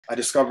I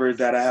discovered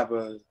that I have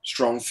a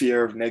strong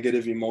fear of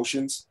negative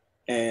emotions,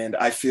 and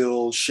I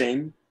feel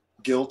shame,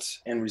 guilt,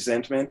 and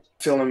resentment.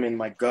 I feel them in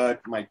my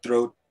gut, my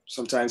throat,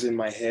 sometimes in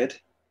my head.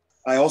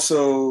 I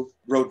also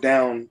wrote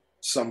down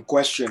some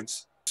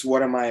questions.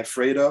 What am I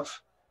afraid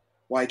of?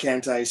 Why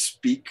can't I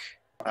speak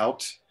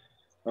out?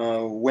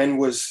 When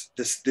was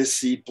this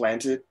seed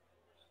planted?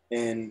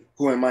 And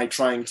who am I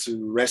trying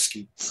to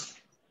rescue?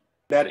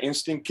 That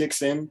instinct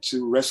kicks in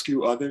to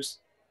rescue others.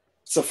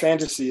 It's a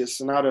fantasy,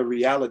 it's not a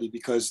reality,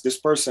 because this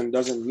person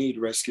doesn't need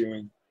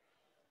rescuing.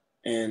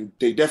 And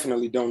they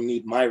definitely don't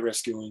need my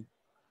rescuing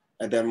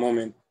at that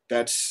moment.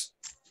 That's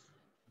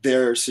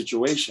their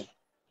situation.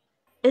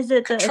 Is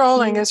it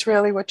controlling is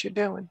really what you're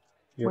doing.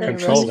 You're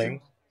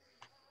controlling.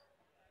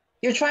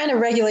 You're trying to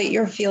regulate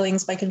your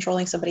feelings by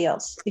controlling somebody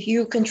else. If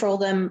you control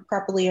them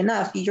properly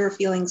enough, your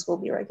feelings will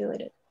be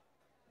regulated.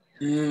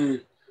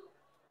 You're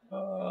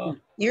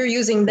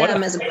using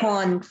them as a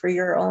pawn for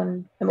your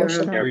own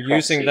emotional. You're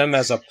using them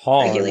as a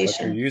pawn,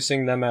 regulation. but you're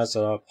using them as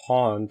a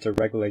pawn to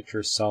regulate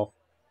yourself.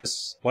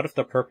 What if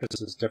the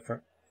purpose is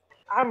different?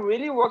 I'm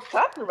really worked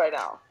up right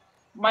now.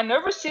 My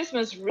nervous system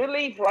is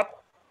really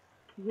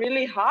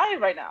high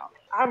right now.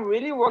 I'm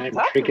really worked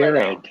up right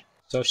now.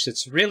 So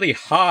it's really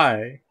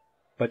high,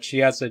 but she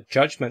has a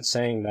judgment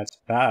saying that's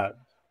bad.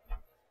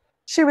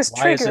 She was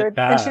triggered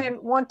and she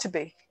didn't want to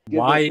be.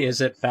 Why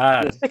is it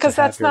bad? Because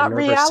that's not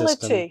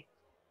reality.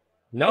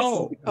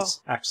 No,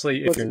 it's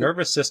actually, if your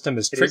nervous system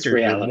is triggered,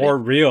 you're more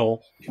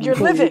real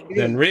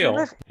than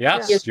real.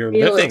 Yes, you're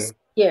living.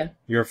 Yeah.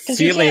 You're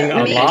feeling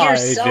alive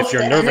if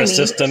your nervous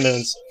system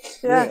is...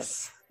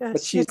 Yes.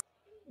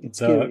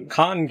 The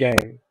con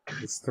game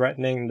is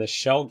threatening the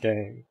shell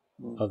game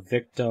of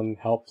victim,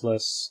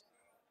 helpless,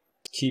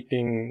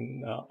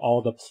 keeping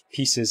all the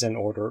pieces in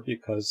order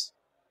because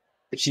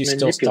she's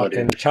still stuck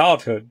in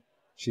childhood.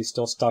 She's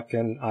still stuck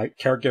in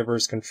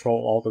caregivers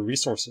control all the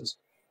resources.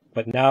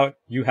 But now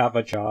you have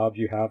a job,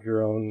 you have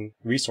your own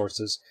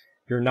resources.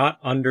 You're not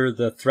under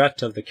the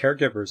threat of the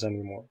caregivers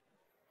anymore.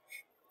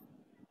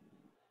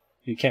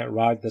 You can't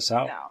ride this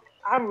out.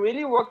 I'm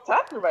really worked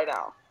up right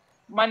now.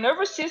 My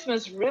nervous system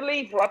is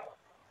really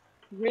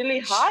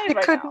high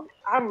right now.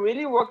 I'm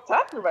really worked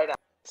up right now.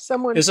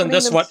 Isn't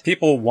this what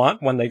people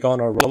want when they go on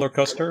a roller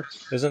coaster?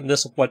 Isn't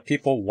this what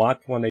people want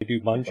when they do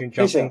bungee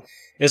jumping?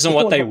 Isn't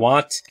what they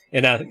want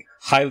in a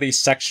highly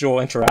sexual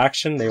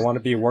interaction? They want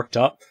to be worked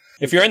up.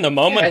 If you're in the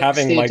moment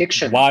having like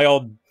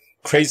wild,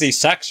 crazy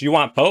sex, you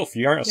want both.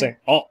 You aren't saying,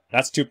 "Oh,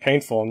 that's too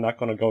painful. I'm not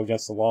going to go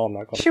against the wall. I'm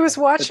not going." She was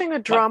watching a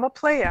drama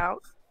play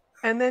out,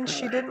 and then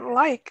she didn't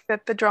like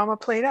that the drama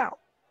played out,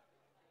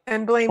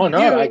 and blamed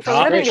you for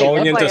letting it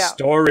going into play out.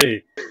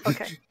 story.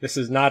 Okay. This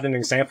is not an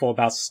example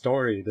about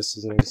story. This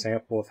is an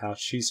example of how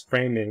she's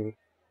framing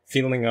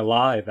feeling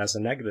alive as a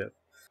negative.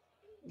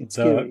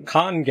 The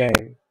con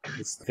game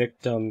is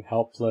victim,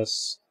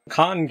 helpless.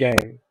 Con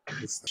game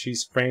is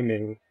she's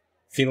framing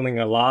feeling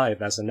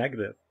alive as a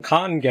negative.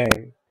 Con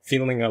game,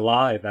 feeling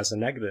alive as a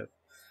negative.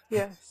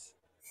 Yes.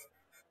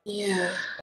 Yeah.